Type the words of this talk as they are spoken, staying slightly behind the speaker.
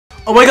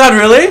Oh my god,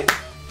 really?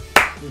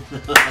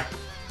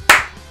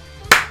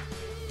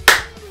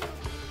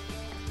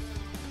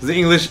 The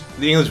English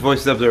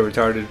voice dubs are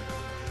retarded.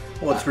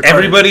 What's retarded?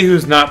 Everybody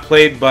who's not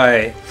played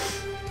by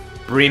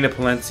Brina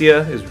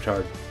Palencia is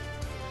retarded.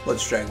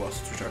 What's Dragon Ball? It's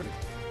retarded.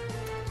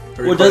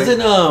 Well,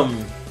 doesn't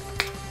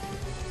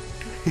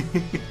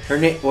her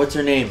name? What's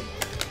her name?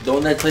 The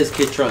one that plays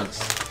Kid Trunks.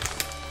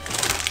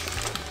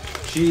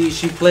 She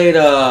played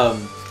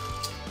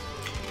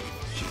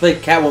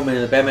Catwoman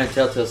in the Batman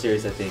Telltale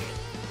series, I think.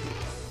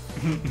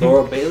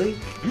 Laura Bailey?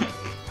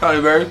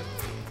 Halle Berry?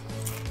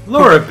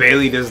 Laura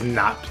Bailey does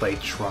not play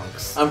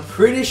Trunks. I'm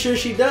pretty sure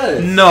she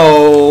does.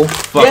 No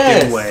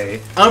fucking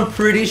way. I'm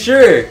pretty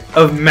sure.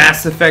 Of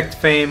Mass Effect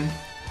fame?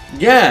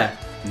 Yeah.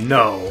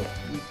 No.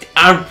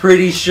 I'm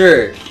pretty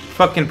sure.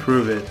 Fucking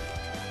prove it.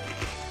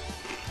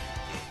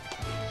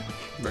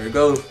 There you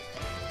go.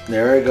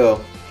 There we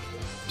go.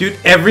 Dude,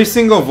 every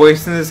single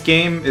voice in this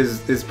game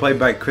is played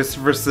by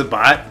Christopher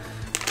Sabat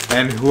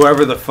and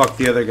whoever the fuck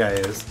the other guy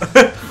is.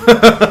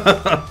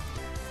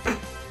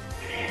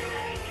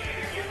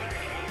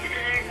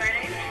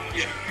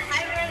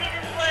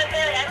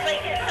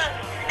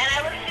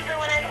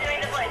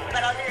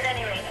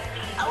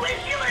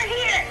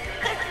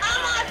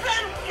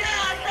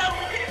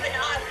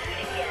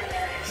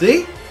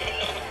 See?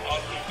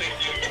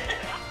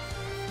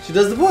 She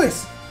does the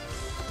voice.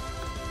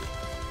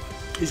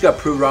 You just got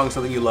proved wrong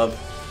something you love.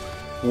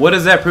 What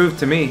does that prove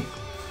to me?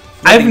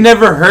 I've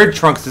never heard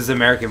Trunks'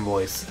 American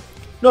voice.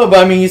 No,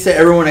 but I mean, you said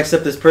everyone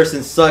except this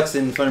person sucks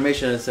in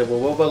Funimation, and I said, well,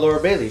 what about Laura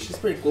Bailey? She's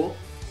pretty cool.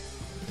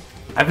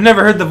 I've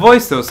never heard the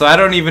voice though, so I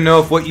don't even know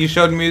if what you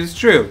showed me is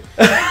true.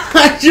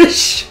 I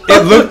just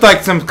It looked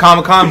like some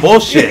Comic-Con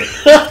bullshit.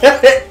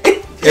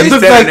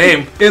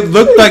 It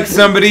looked like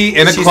somebody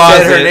in a She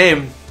closet. said her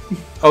name.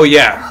 Oh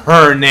yeah,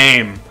 her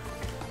name.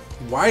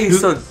 Why are you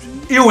so...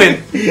 You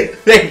win.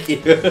 Thank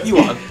you. You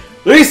won.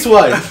 Luis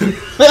won.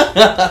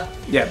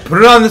 Yeah,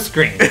 put it on the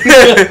screen.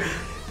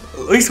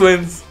 Luis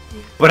wins.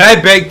 But I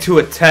beg to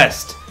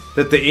attest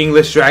that the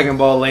English Dragon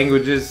Ball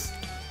languages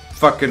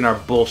fucking are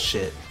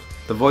bullshit.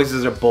 The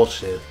voices are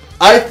bullshit.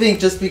 I think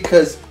just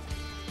because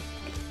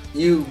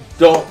you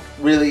don't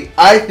really...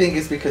 I think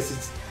it's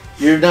because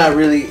you're not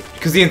really...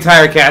 Because the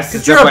entire cast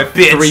is you're done a by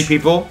bitch. 3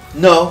 people.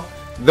 No.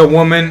 The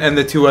woman and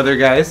the 2 other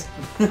guys.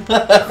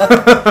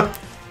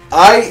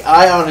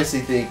 I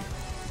honestly think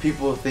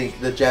people think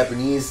the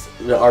Japanese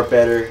are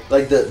better,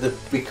 like the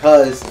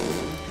because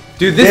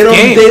Dude, this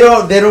game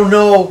they don't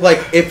know like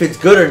if it's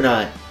good or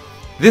not.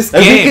 This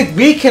Like, game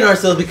we can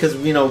ourselves because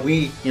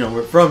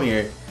we're from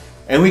here,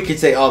 and we could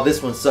say, oh,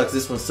 this one sucks,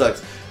 this one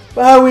sucks.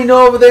 But how do we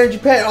know over there in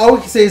Japan? All we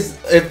can say is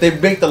if they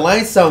make the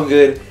lines sound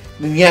good,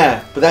 then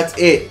yeah, but that's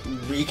it.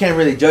 You can't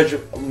really judge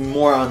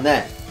more on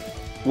that.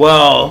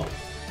 Well,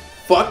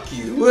 Fuck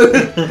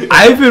you.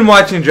 I've been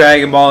watching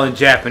Dragon Ball in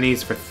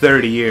Japanese for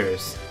 30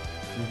 years.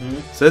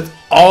 Mm-hmm. So that's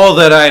all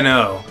that I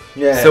know.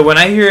 Yeah. So when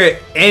I hear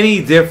it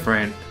any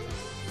different,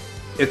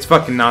 it's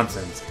fucking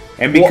nonsense.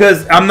 And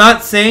because I'm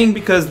not saying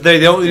because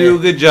they don't do a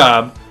good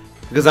job,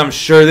 because I'm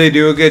sure they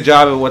do a good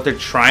job at what they're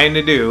trying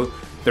to do.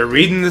 They're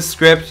reading the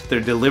script,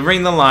 they're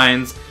delivering the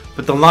lines,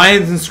 but the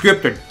lines and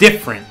script are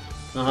different.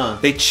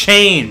 They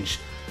change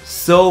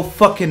so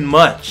fucking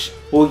much.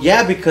 Well,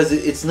 yeah, because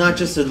it's not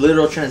just a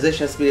literal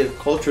translation; it has to be a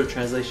cultural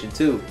translation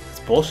too. It's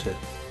bullshit.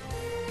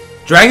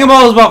 Dragon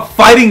Ball is about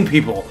fighting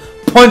people,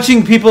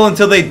 punching people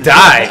until they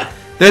die.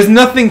 There's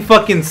nothing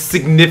fucking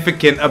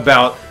significant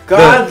about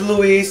God,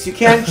 Luis, you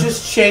can't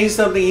just change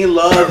something he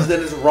loves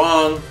that is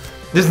wrong.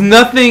 There's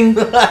nothing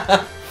Your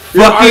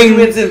fucking...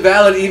 argument's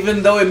invalid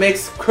even though it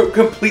makes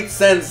complete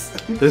sense.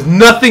 There's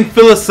nothing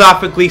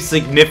philosophically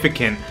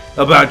significant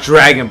about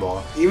Dragon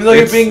Ball. Even though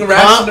you're being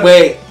rational.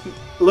 Wait.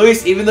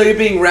 Luis, even though you're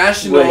being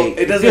rational, Wait.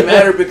 it doesn't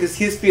matter because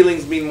his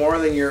feelings mean more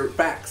than your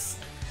facts.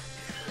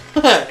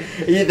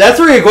 That's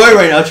where you're going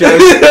right now,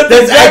 Travis. That's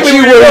exactly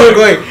actually where you're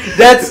going.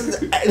 That's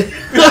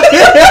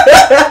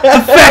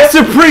The facts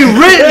are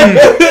pre-written.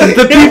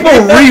 The people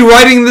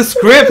rewriting the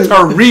script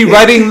are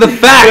rewriting the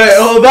facts. Wait,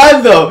 hold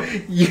on though.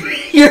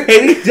 You're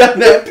heading down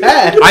that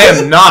path. I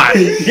am not.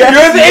 Yes, You're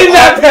in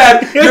that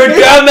path. You're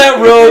down that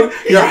road.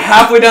 You're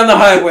halfway down the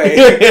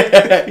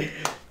highway.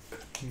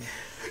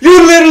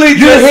 You literally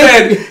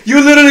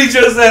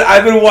just said,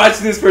 I've been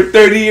watching this for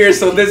 30 years,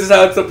 so this is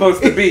how it's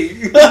supposed to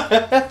be.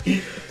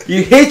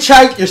 You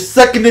hitchhike, you're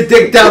sucking the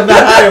dick down the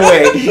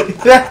highway.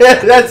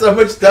 That's how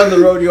much down the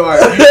road you are.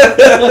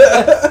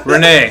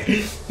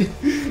 Renee,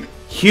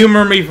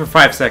 humor me for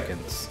 5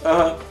 seconds.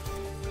 Uh-huh.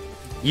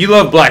 You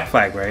love Black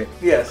Flag, right?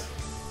 Yes.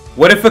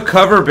 What if a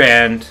cover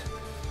band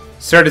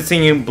started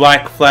singing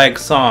Black Flag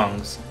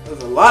songs,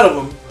 There's a lot of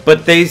them.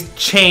 but they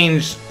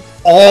changed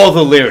all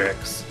the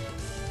lyrics,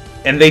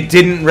 and they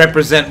didn't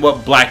represent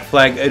what Black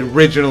Flag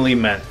originally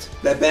meant?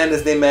 That band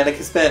is named Manic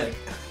Hispanic.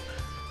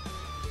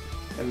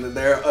 And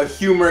they're a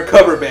humor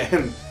cover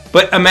band.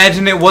 But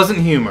imagine it wasn't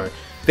humor.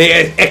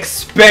 They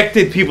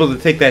expected people to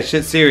take that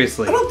shit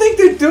seriously. I don't think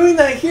they're doing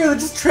that here. They're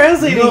just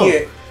translating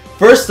it.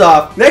 First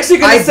off,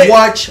 I'd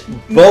watch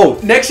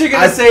both. Next you're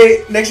gonna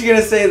say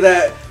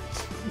that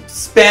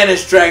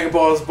Spanish Dragon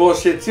Ball is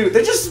bullshit too.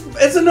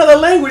 It's another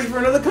language for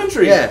another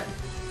country. Yeah.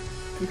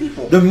 And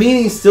people. The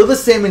meaning's still the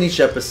same in each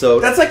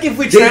episode. That's like if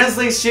we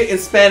translate shit in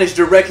Spanish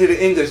directly to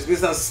English. This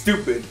sounds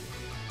stupid.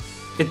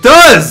 It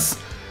does!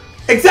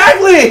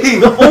 Exactly!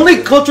 The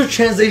only culture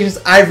translations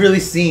I've really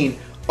seen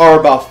are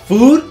about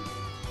food,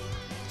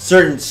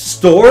 certain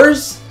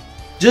stores,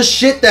 just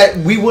shit that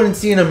we wouldn't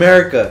see in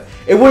America.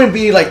 It wouldn't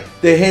be like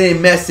the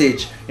hidden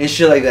message and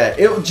shit like that.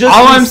 It would just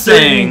be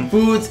certain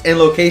foods and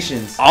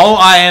locations. All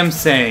I am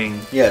saying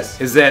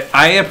is that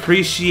I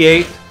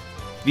appreciate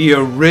the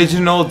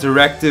original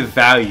directive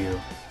value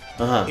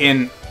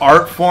in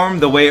art form,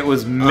 the way it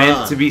was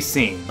meant to be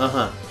seen.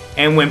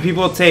 And when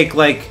people take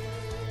like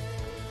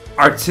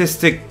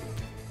artistic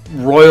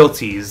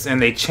royalties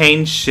and they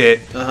change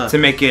shit to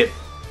make it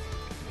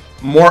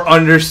more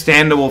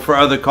understandable for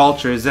other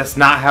cultures, that's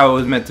not how it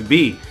was meant to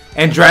be.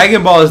 And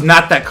Dragon Ball is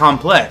not that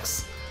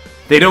complex.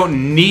 They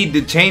don't need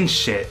to change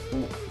shit.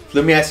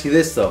 Let me ask you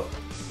this though: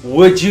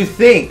 would you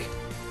think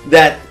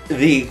that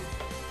the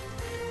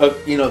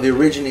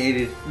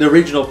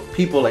original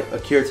people like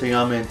Akira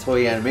Toriyama and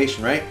Toei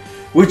Animation, right?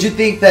 Would you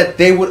think that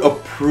they would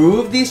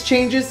approve these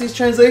changes, these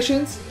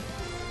translations?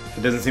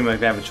 It doesn't seem like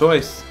they have a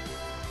choice.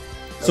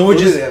 So would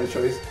you? They have a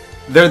choice.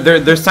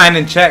 They're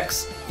signing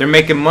checks. They're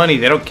making money.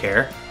 They don't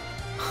care.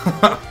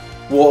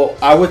 Well,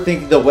 I would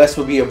think the West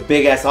would be a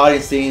big ass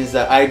audience, seeing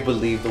that I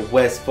believe the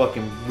West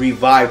fucking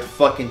revived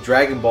fucking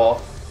Dragon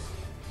Ball.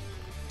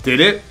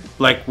 Did it?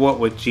 Like what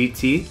with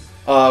GT?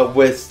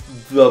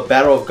 With the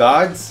Battle of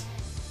Gods.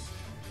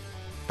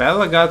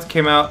 Battle of Gods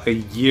came out a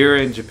year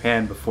in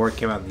Japan before it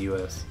came out in the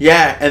US.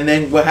 Yeah, and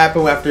then what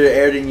happened after it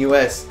aired in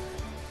US?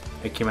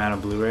 It came out on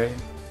Blu-ray?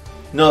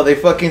 No, they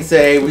fucking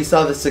say, we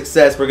saw the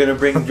success, we're gonna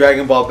bring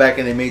Dragon Ball back,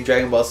 and they made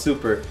Dragon Ball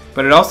Super.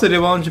 But it also did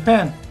well in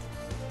Japan.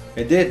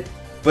 It did.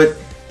 But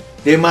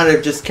they might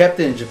have just kept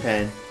it in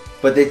Japan.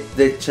 But they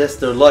just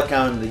their luck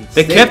out in the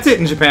They States. kept it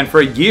in Japan for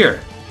a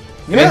year.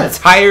 Yeah. An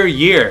entire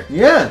year.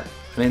 Yeah.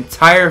 An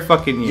entire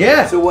fucking year.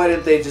 Yeah. So why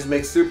didn't they just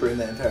make Super in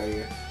that entire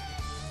year?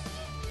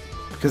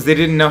 Because they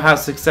didn't know how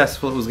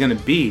successful it was gonna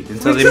be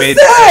until We they made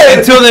said!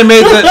 until they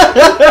made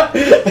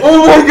the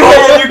Oh my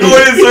god, you're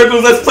going in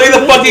circles. Let's play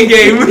the fucking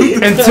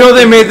game. until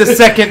they made the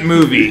second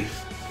movie.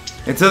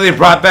 Until they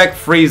brought back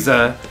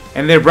Frieza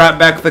and they brought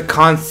back the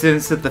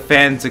constants that the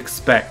fans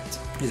expect.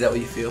 Is that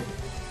what you feel?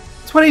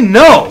 That's what I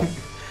know.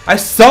 I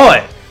saw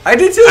it. I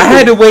did too. I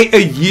had to wait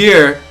a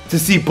year to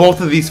see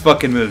both of these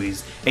fucking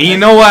movies. And you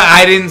know what?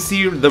 I didn't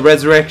see the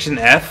Resurrection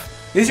F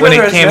when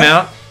it came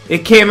out.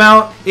 It came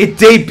out, it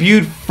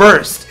debuted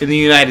first in the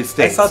United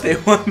States. I thought they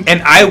won.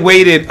 And I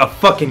waited a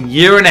fucking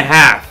year and a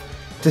half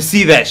to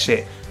see that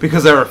shit.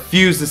 Because I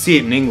refused to see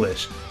it in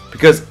English.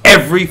 Because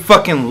every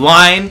fucking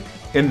line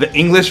in the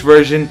English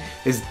version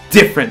is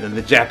different than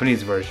the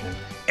Japanese version.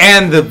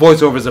 And the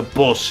voiceovers are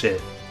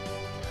bullshit.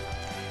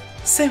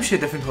 Same shit,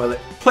 different toilet.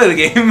 Play the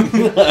game.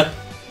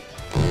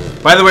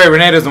 By the way,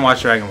 Renee doesn't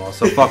watch Dragon Ball,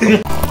 so fuck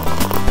him.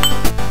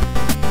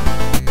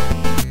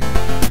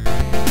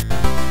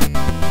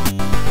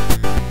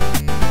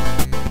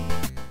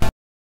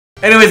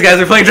 Anyways, guys,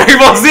 we're playing Dragon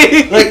Ball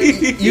Z. Like,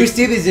 you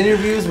see these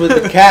interviews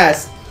with the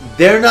cast,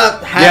 they're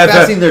not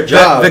half-assing their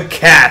job. The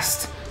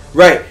cast.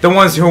 Right. The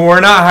ones who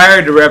were not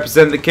hired to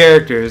represent the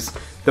characters.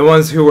 The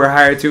ones who were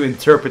hired to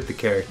interpret the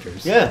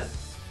characters. Yeah.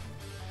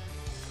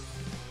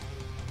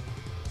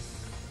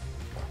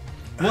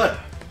 What?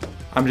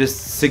 I'm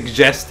just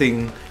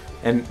suggesting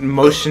and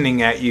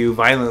motioning at you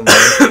violently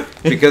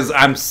because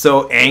I'm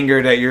so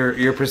angered at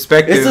your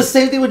perspective. It's the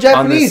same thing with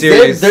Japanese.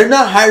 They're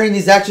not hiring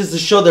these actors to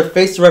show their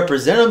face to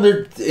represent them.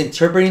 They're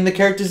interpreting the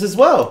characters as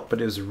well.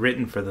 But it was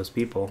written for those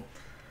people.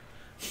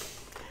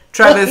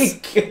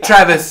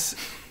 Travis.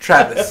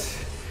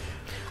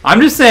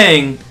 I'm just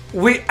saying.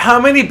 How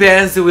many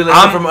bands do we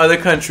listen from other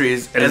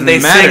countries and they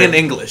sing in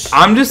English?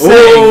 I'm just saying.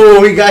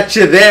 Oh, we got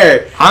you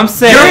there. I'm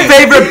saying your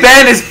favorite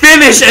band is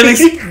Finnish and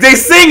they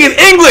sing in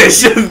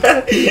English.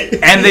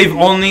 And they've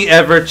only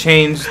ever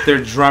changed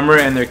their drummer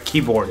and their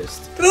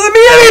keyboardist. Doesn't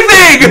mean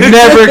anything.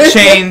 Never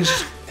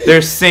changed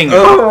their singer.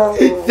 Oh,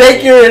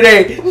 thank you,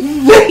 Renee.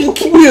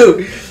 Thank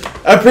you.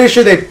 I'm pretty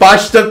sure they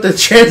botched up the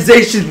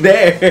translation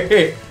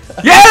there.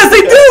 Yes,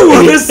 they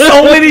do. There's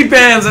so many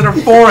bands that are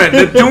foreign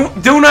that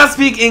do not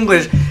speak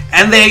English,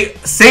 and they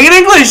sing in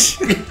English,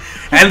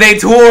 and they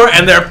tour,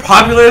 and they're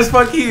popular as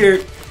fuck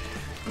here.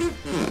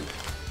 You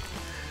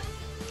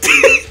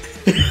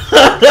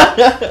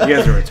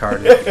guys are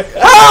retarded.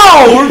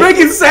 How? We're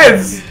making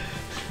sense.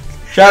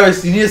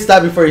 Travis, you need to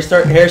stop before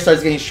your hair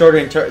starts getting shorter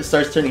and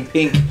starts turning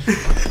pink.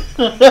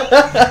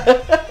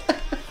 I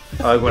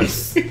like when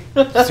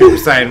Super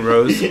Saiyan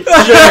Rose.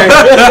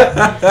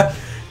 Sure.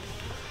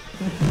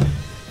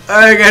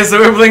 Alright guys, so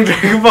we're playing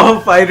Dragon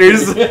Ball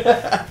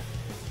FighterZ.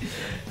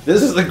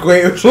 This is a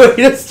great way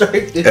to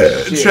start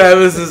this shit.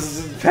 Travis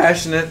is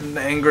passionate and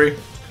angry.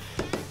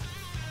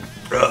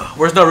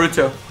 Where's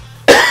Naruto?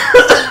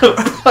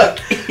 Fuck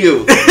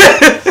you.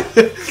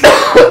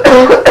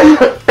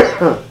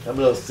 I'm a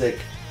little sick.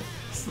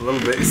 Just a little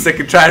bit sick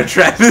and trying to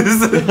trap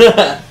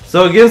this.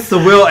 So against the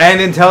will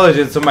and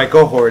intelligence of my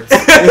cohorts,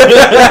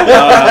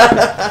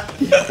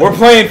 we're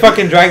playing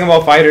fucking Dragon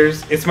Ball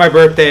FighterZ. It's my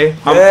birthday.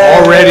 I'm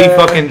already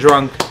fucking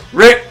drunk.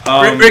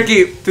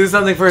 Ricky, do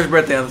something for his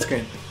birthday on the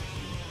screen.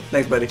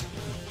 Thanks, buddy.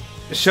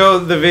 Show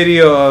the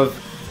video of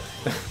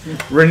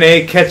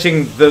Renee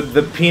catching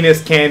the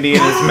penis candy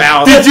in his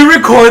mouth. Did you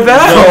record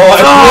that?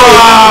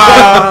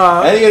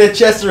 No, I didn't get a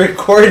chance to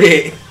record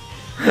it.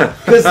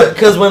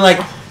 Because when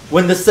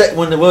the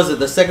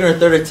second or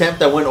third attempt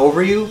that went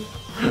over you,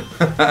 when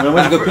I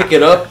went to go pick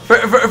it up.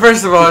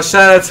 First of all,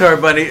 shout out to our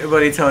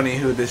buddy Tony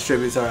who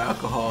distributes our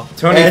alcohol.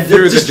 Tony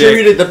threw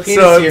distributed the the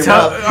penis to your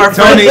mouth. Our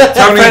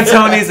friend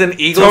Tony's an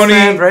Eagles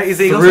fan, right? He's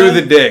an Eagles threw fan?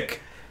 the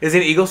dick. Is he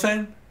an Eagles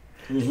fan?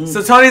 Mm-hmm.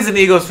 So Tony's an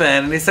Eagles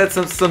fan, and he said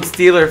some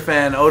Steeler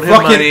fan owed him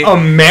Fucking money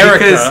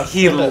America. because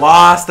he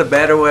lost a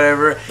bet or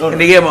whatever, and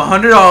he gave him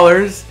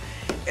 $100,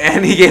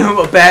 and he gave him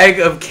a bag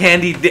of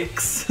candy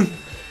dicks.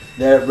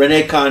 That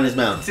Renee caught in his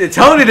mouth.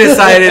 Tony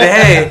decided,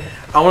 hey,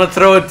 I want to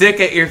throw a dick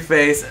at your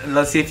face, and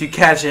let's see if you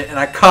catch it. And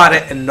I caught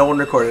it, and no one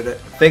recorded it.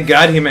 Thank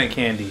God he meant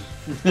candy.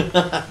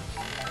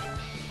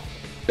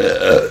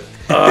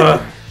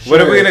 What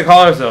are we gonna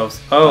call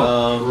ourselves?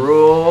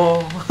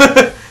 Rule.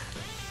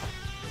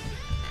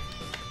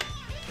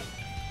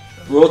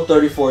 Rule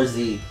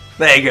 34Z.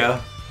 There you go.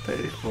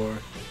 34.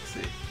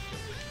 See.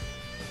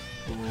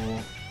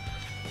 Rule.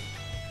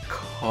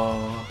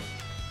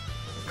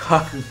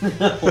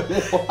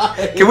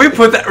 Can we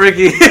put that,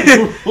 Ricky?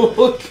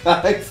 Rule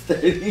Cox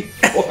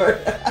 34.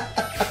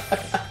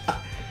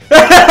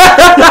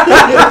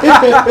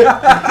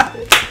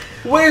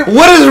 Wait,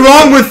 What is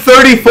wrong with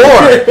 34?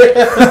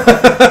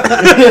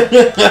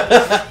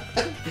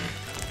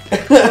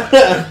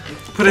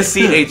 Put a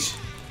CH.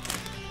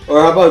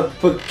 Or how about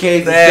put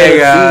K's There you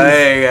go.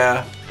 There you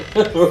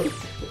go.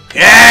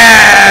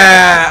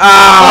 Yeah!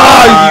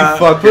 Oh, you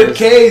Put fuckers.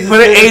 K's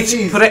Put an instead of H.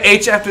 C's. Put an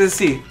H after the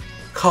C.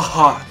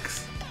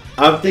 Cox.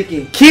 I'm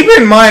thinking. Keep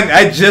in mind,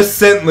 I just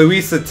sent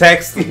Luis a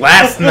text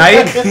last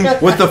night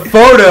with a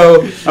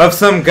photo of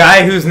some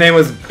guy whose name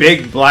was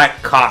Big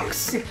Black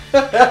Cox. Ricky,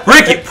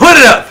 put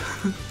it up.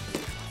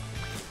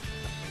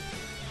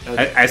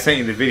 I sent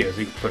you the video so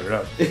you can put it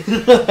up.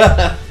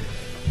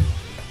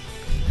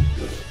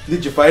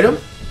 Did you fight him?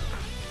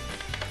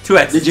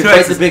 2X. Did you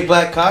 2X's. fight the big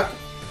black cock?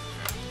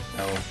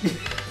 No.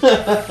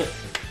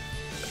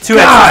 2X's.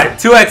 God!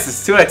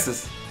 2X's.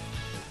 2X's.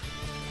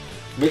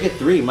 Make it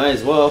 3, might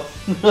as well.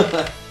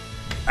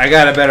 I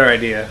got a better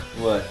idea.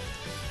 What?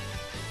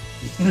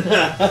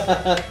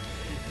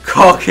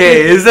 Call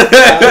K's.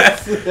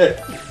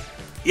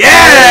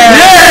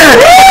 Yeah!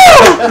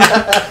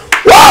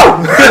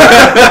 Woo!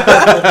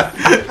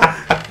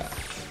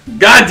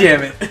 God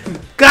damn it.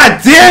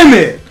 God damn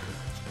it!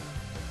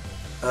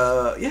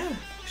 Yeah,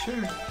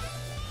 sure.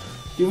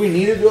 Do we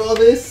need to do all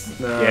this?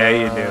 No, Yeah,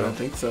 you do. I don't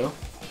think so.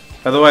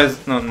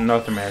 Otherwise, no,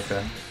 North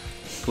America.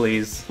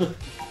 Please.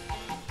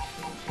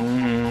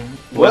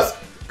 West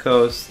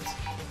Coast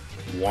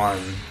 1.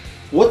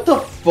 What the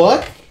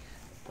fuck?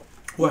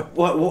 What?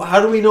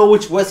 How do we know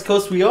which West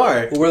Coast we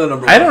are? We're the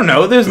number I don't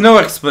know. There's no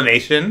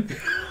explanation.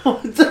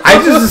 What the I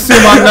just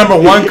assume I'm number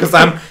 1 because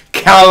I'm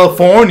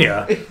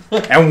California.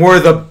 And we're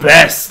the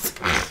best.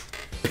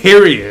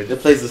 Period. That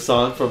plays the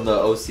song from the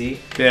OC.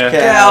 Yeah.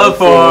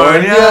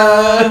 California.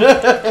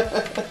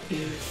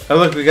 Oh,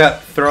 look, we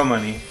got throw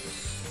money.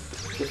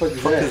 What the fuck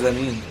is What does that?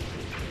 that mean?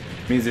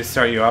 Means they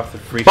start you off the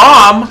free.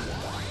 Bomb!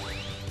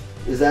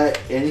 Is that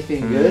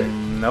anything good?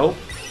 Nope.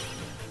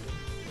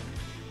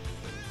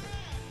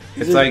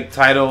 Is It's it- like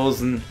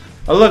titles and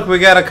oh look, we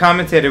got a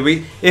commentator.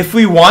 If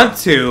we want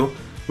to,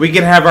 we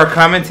can have our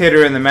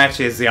commentator in the match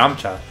as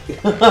Yamcha.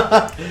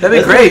 That'd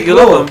be great. You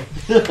love him.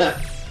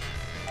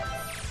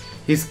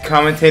 He's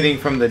commentating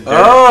from the dirt.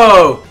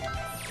 Oh!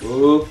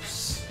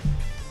 Oops.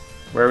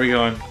 Where are we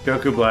going?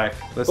 Goku Black.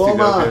 Let's do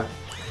Bulma. Goku.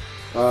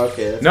 Oh,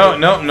 okay. That's No,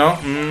 good. no.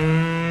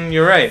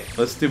 You're right.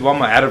 Let's do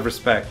Bulma out of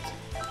respect.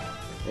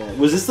 Yeah.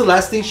 Was this the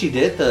last thing she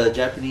did? The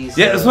Japanese.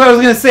 Yeah, that's what I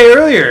was gonna say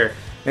earlier.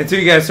 Until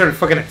you guys started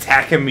fucking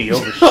attacking me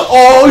over shit.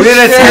 Oh, We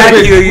didn't shit. attack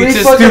you. You We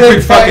just stupid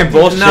attacked fucking you.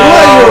 bullshit.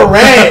 No, you're a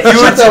rant. You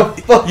Shut were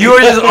the fuck You were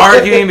just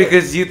arguing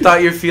because you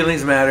thought your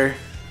feelings matter.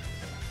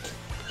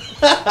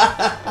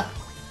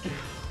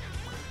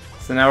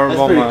 So now we're That's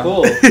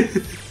Bulma. pretty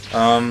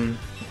cool.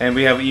 And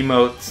we have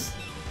emotes.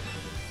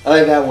 I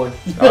like that one.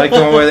 I like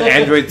the one with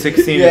Android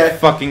 16 Yeah. and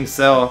fucking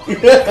Cell.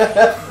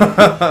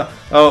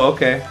 Oh,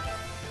 okay.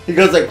 He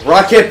goes like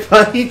rocket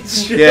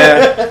punch.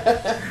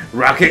 Yeah.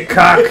 Rocket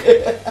cock.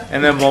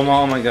 And then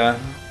Bulma, oh my god.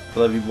 I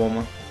love you,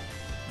 Bulma.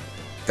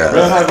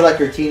 Remember how like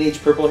her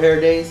teenage purple hair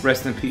days?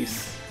 Rest in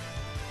peace.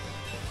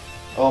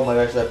 Oh my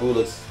gosh, that boo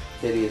looks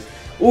hideous.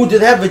 Ooh,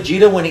 did they have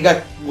Vegeta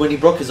when he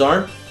broke his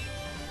arm?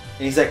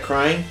 And he's like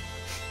crying?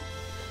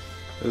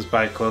 It was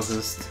probably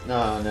closest.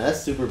 No,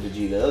 that's Super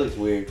Vegeta. That looks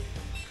weird.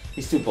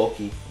 He's too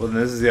bulky. Well,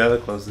 then this is the other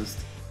closest.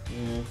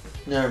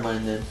 Never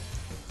mind then.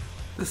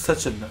 This is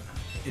such an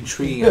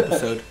intriguing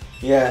episode.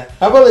 Yeah.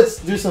 How about let's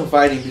do some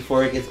fighting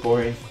before it gets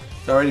boring?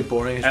 It's already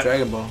boring. It's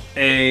Dragon Ball.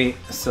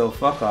 So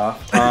fuck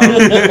off.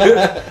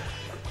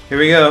 Here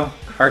we go.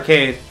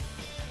 Arcade.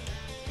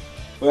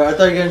 Well, I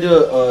thought you were gonna do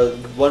a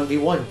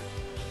 1v1.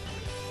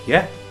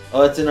 Yeah.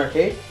 Oh, it's in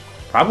arcade?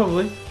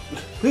 Probably.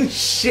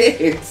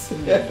 Shit.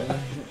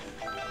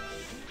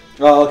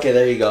 Oh, okay,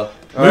 there you go.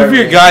 Move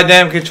your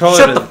goddamn controller.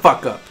 Shut the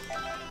fuck up.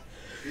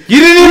 You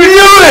didn't even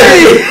do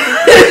it!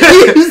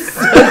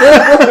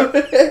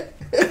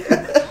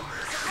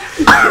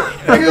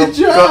 Good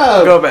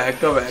job. Go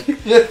back.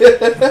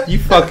 You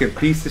fucking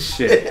piece of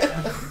shit.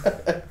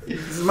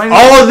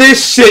 All All of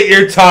this shit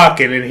you're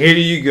talking, and here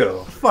you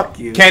go. Fuck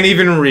you. Can't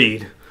even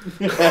read.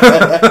 You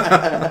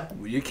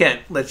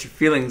can't let your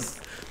feelings.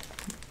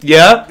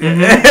 Yep.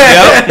 Mm-hmm.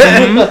 Yep.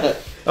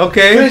 Mm-hmm.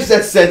 Okay. Finish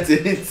that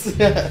sentence.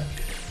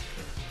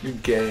 You're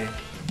gay.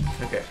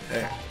 Okay,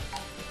 there.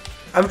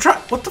 I'm trying.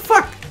 What the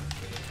fuck?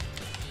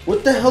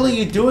 What the hell are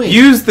you doing?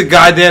 Use the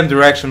goddamn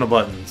directional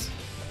buttons.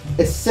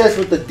 It says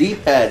with the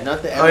D-pad,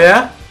 not the. Oh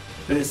yeah.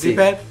 Let me The see.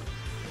 D-pad.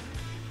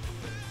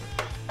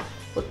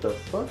 What the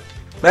fuck?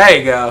 There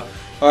you go.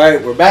 All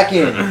right, we're back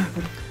in.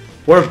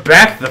 We're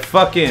back the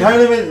fuck in. Time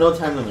limit? No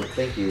time limit.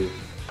 Thank you.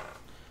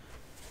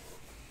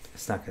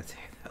 It's not gonna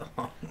take that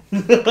long.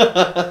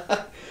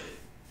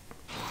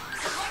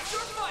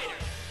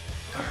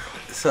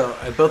 So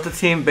I built the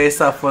team based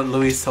off what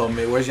Luis told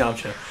me. Where's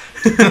Yamcha?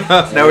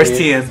 Now where's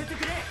Tien?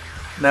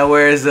 Now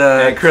where's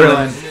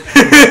Krillin?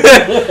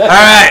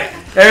 Alright.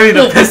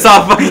 Everybody to piss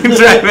off fucking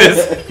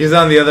Travis. He's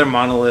on the other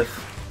monolith.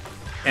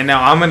 And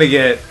now I'm gonna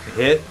get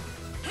hit.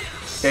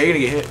 Yeah, you're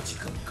gonna get hit.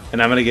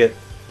 And I'm gonna get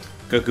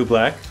Goku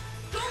Black.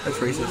 That's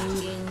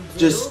racist.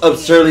 Just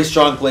absurdly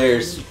strong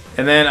players.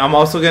 And then I'm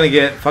also gonna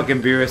get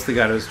fucking Beerus the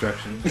God of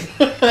Destruction.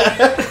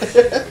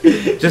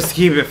 Just to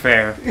keep it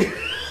fair.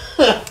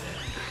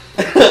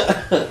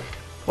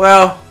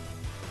 Well,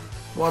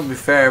 I want to be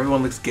fair.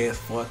 Everyone looks gay as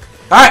fuck.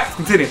 Alright, let's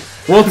continue.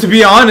 Well, to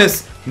be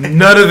honest,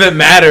 none of it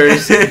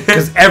matters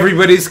because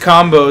everybody's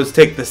combos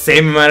take the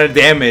same amount of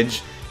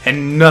damage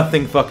and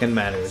nothing fucking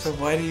matters. So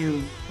why are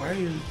you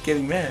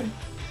getting mad?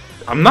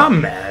 I'm not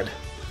mad.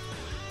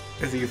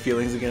 Is it your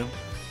feelings again?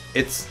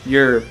 It's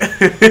your.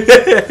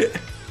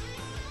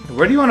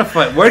 Where do you want to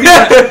fight? Where do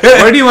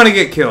you want to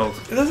get killed?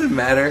 It doesn't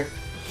matter.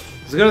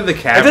 Let's go to the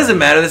cavern. It doesn't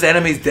matter. This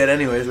anime's dead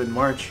anyways with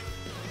March.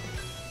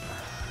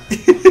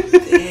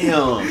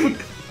 Damn.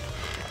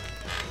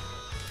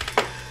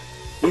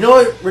 You know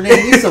what,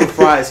 Renee? You need some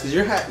fries because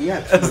you have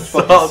too much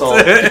fucking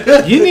salt.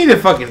 You need a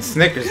fucking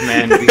Snickers,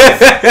 man.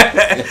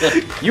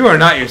 Because you are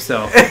not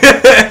yourself.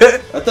 I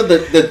thought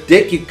the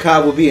dick you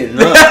caught would be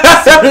enough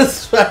to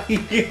satisfy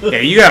you. Yeah,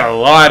 you got a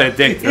lot of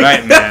dick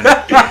tonight, man.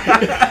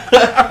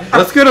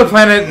 Let's go to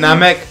planet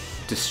Namek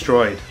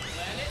Destroyed.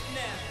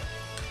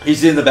 You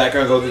see in the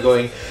background Goku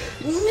going,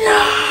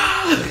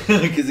 no,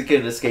 because he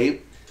couldn't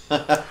escape.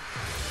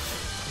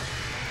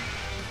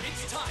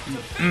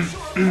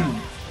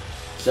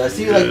 So I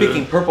see you like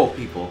picking purple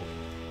people.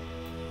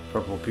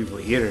 Purple people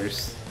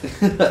eaters.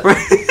 But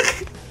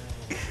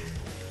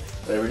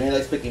Renee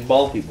likes picking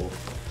bald people.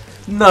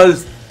 No,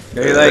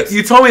 Like,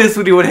 you told me this is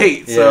what you would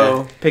hate,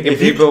 so... Picking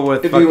If you- people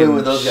with if you went fucking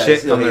with those guys,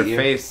 shit they'll on their hate you.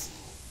 face.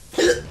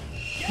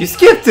 You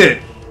skipped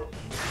it!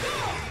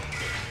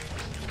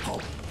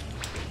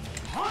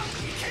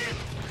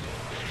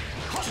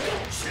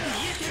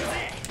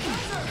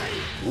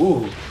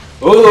 Ooh.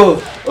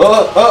 Oh.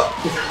 Oh. Oh.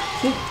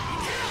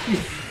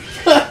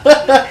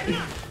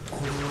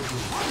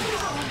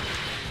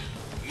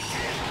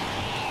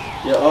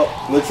 Yeah.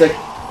 Oh. Looks like.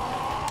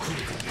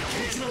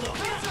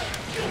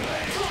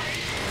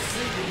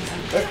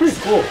 That's pretty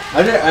cool.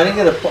 I didn't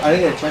get a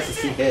chance to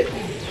see hit.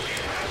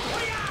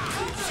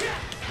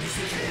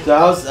 So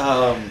how's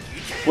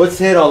what's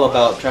hit all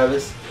about,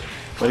 Travis?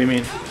 What do you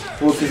mean?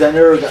 Well, because I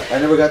never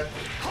got.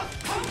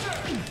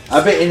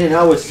 I've been in and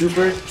out with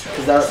Super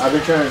because I've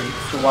been trying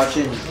to watch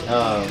it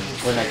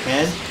when I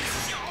can.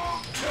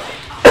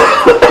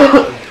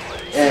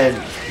 And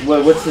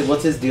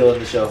what's his deal in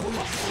the show?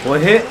 Well,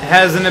 Hit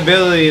has an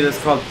ability that's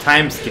called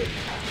Time Skip.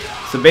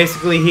 So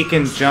basically, he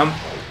can jump.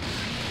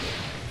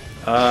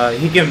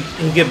 He can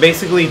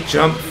basically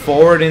jump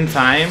forward in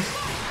time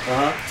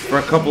for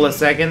a couple of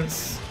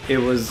seconds. It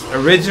was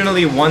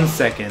originally 1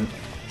 second,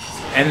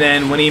 and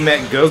then when he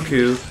met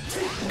Goku,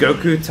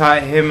 Goku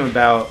taught him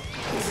about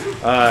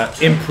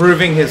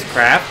improving his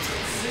craft.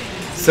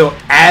 So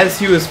as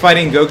he was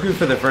fighting Goku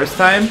for the first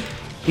time,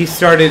 he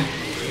started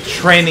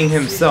training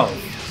himself.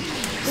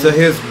 So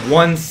his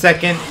 1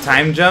 second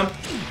time jump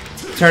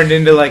turned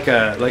into like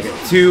a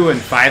 2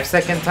 and 5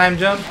 second time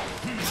jump.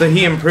 So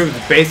he improved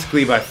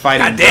basically by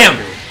fighting. God damn.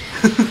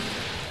 Goku.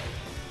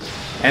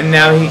 And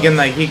now he can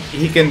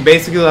he can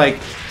basically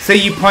say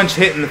you punch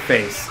Hit in the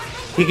face.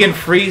 He can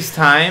freeze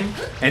time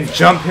and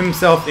jump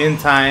himself in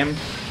time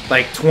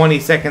 20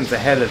 seconds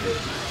ahead of it.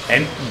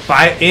 And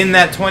in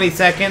that 20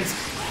 seconds,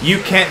 you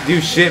can't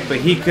do shit, but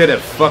he could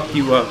have fucked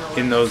you up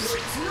in those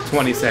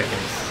 20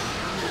 seconds.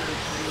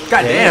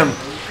 God damn.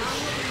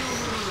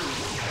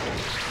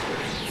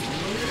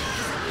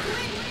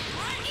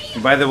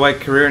 And by the way,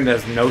 Kareem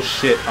does no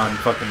shit on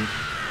fucking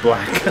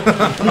black.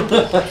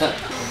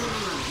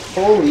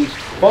 Holy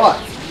fuck!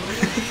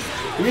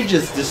 We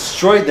just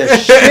destroyed the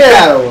shit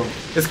out of him.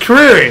 It's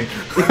careering.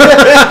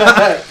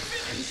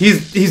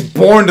 He's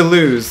born to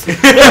lose.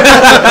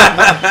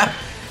 I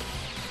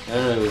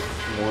don't know,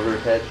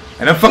 Motorhead.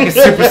 And I'm fucking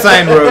Super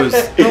Saiyan Rose.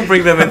 Don't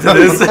bring them into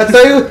this. I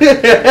thought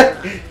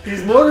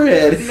he's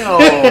Motorhead. No,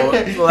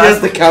 He has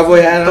the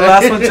cowboy hat on. The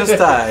last one just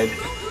died.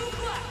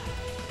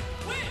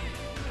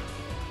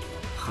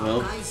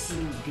 Well,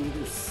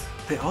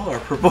 They all are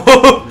purple.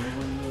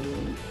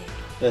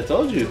 I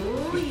told you.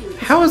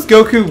 How is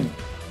Goku?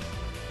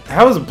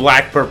 How is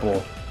black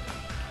purple?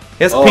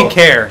 He has pink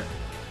hair.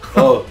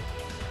 Oh.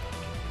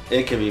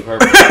 It can be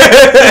purple. You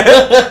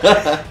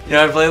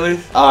want to play,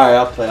 Luis? Alright,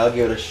 I'll play. I'll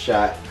give it a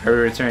shot. Are we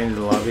returning to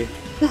the lobby?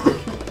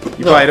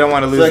 You probably don't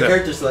want to lose Select that.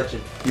 character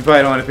selection. You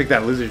probably don't want to pick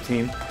that loser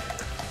team.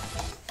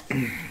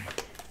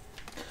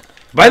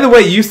 By the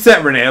way, you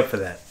set Renee up for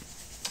that.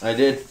 I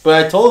did.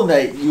 But I told him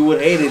that you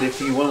would hate it if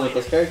he won with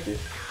those characters.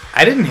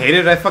 I didn't hate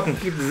it. I fucking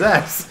kicked his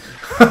ass.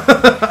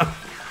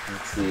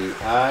 Let's see.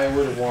 I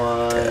would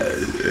want...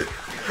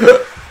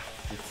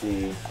 Let's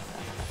see.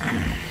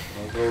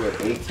 I'll go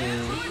with 18.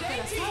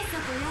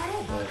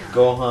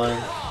 Gohan.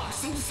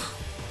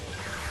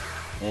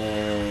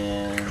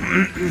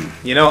 And...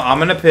 You know, I'm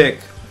gonna pick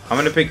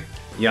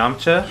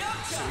Yamcha,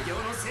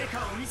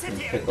 and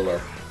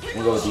Piccolo.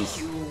 We'll go with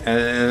these.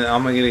 and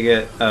I'm gonna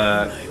get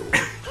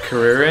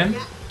Kuririn,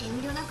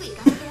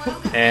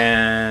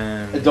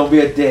 and Don't be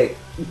a dick.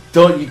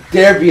 Don't you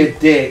dare be a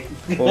dick.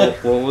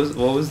 what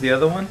was the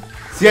other one?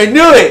 See, I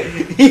knew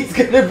it! He's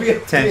gonna be a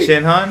Ten dick.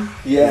 Shinhan?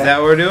 Yeah. Is that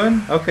what we're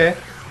doing? Okay.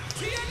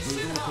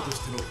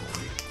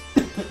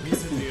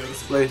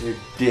 Your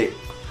dick.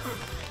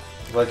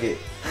 Fuck it.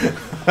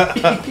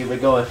 Keep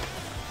it going.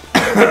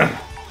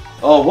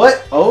 Oh,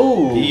 what?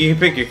 Oh! You can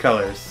pick your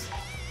colors.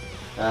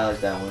 I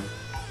like that one.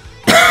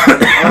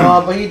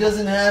 Oh, but he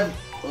doesn't have...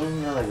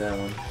 Oh, I like that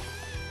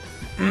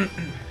one.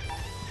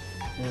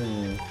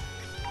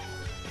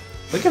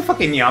 Look at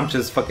fucking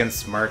Yamcha's fucking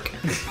smirk.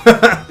 He's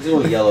a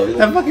little yellow.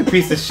 That fucking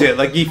piece of shit.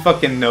 Like, he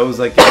fucking knows,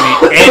 like,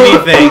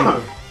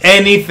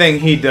 anything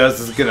he does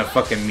is gonna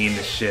fucking mean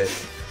the shit.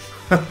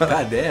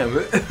 God damn.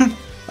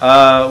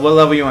 What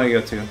level you want to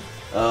go to? You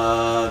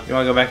Uh, want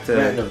to go back to...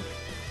 random.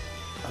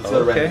 Let's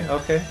go to Okay, random.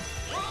 okay.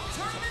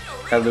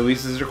 At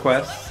Luis's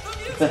request.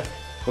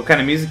 What kind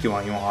of music you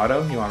want? You want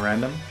auto? You want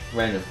random?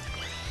 Random.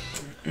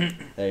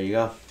 There you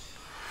go.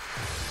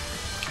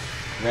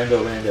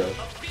 Rando.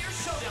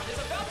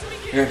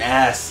 You're an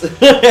ass.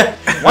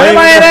 Why am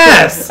I an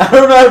ass? I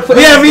don't know how to play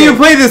We haven't this even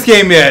game. played this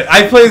game yet.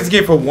 I played this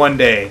game for one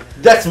day.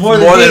 That's more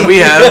More than than we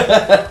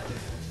have.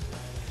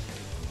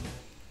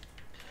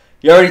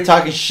 You're already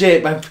talking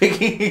shit by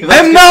picking.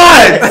 I'm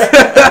not!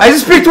 I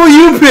just picked what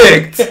you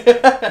picked.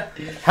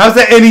 How's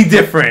that any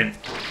different?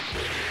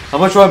 How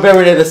much more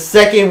better than the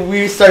second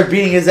we start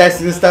beating his ass,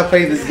 he's gonna stop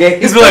playing this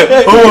game? He's like,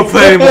 I don't want to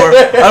play anymore.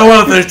 I don't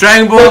want to finish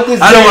Dragon Ball. Fuck this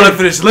I don't game. want to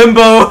finish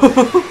Limbo.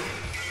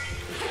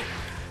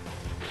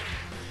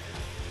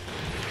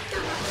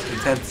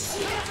 Intense.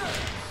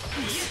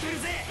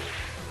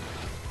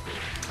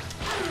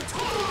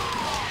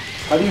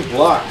 How do you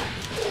block?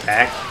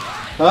 Back.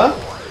 Huh?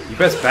 You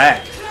press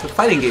back. It's a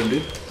fighting game,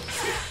 dude.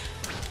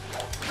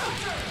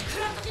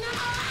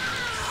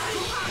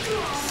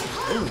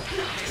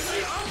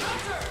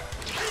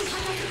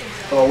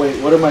 Oh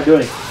wait, what am I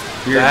doing?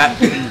 You're That.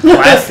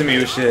 blasting me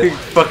with shit.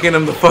 Fucking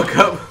him the fuck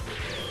up.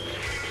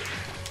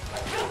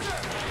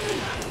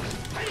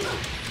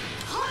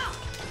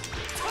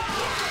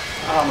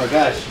 Oh my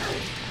gosh.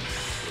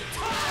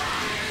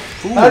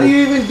 How do you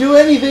even do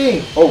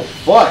anything? Oh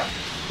fuck.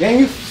 Man,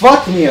 you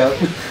fucked me up.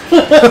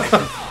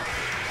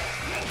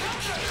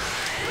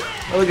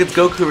 Oh, look, it's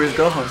Goku or his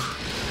Gohan.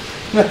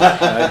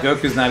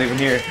 Goku's not even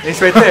here.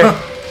 He's right there.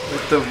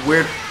 With the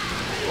weird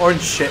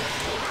orange shit.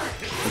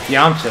 It's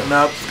Yamcha.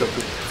 No, it's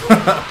Goku.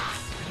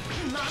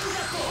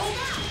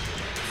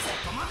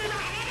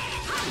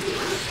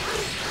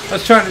 I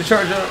was trying to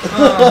charge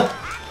up.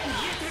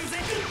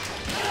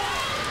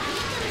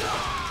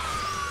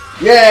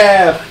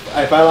 Yeah!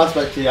 If I lost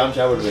back to Yamcha,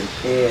 I would have been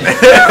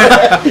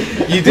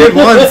pissed. You did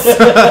once.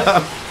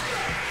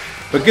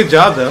 But good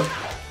job, though.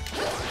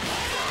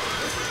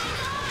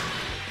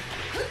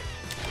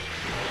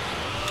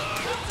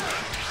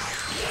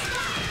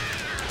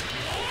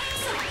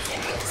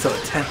 So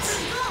intense.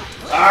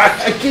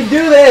 Ah, I can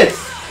do this!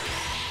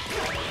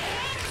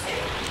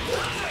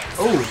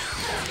 Oh.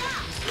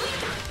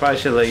 Probably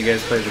should let you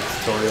guys play the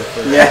tutorial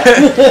first.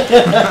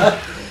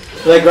 Yeah.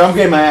 Like, I'm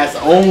getting my ass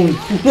owned.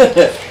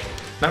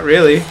 Not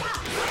really.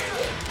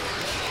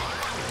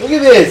 Look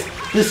at this!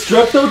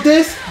 Destructo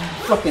disc?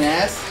 Fucking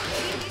ass.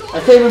 I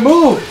can't even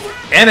move!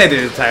 And I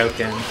did a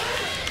Taiyoken.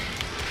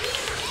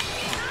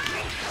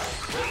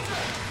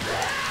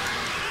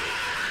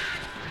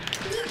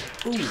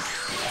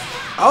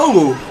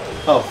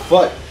 Oh. Oh,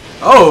 fuck.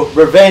 Oh.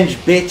 Revenge,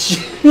 bitch.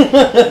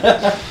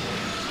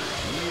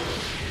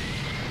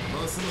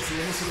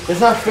 It's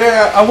not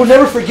fair. I will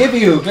never forgive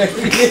you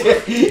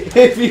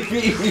if you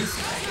beat me.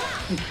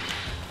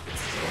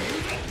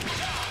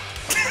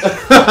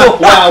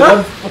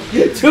 Wow,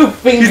 2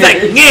 fingers. He's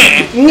like,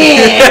 yeah.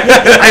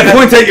 Yeah. I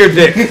point at your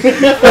dick.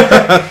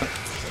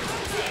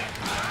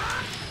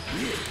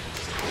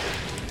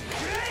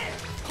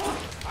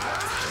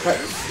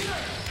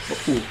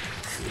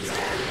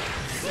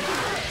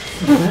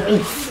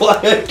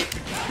 Fuck.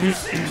 I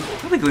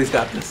think Lee's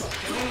got this.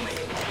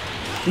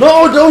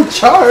 No, don't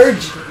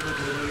charge.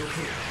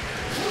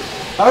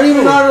 I don't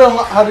even know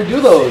how to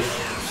do those.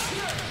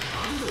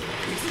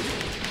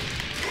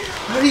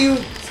 How do you?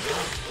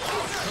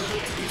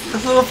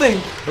 This little thing.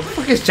 What the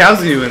fuck is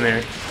Chowsy doing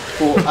there?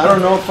 Well, I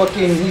don't know.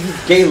 Fucking, he's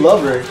a gay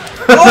lover.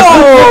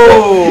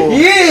 Oh!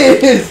 He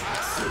is.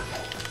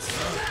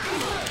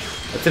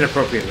 That's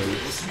inappropriate, Lee.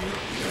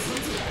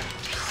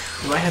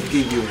 You might have to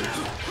give you.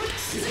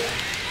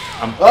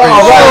 I'm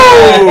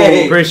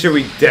Oh, pretty sure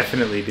we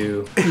definitely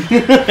do.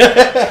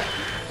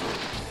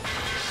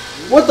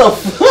 What the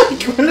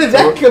fuck? When did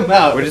that come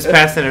out? We're just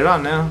passing it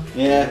on now.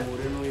 Yeah.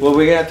 Well,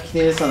 we're gonna have to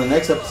continue this on the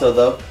next episode,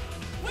 though.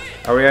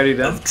 Are we already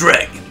done?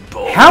 Dragon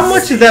Ball. How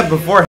much is that before?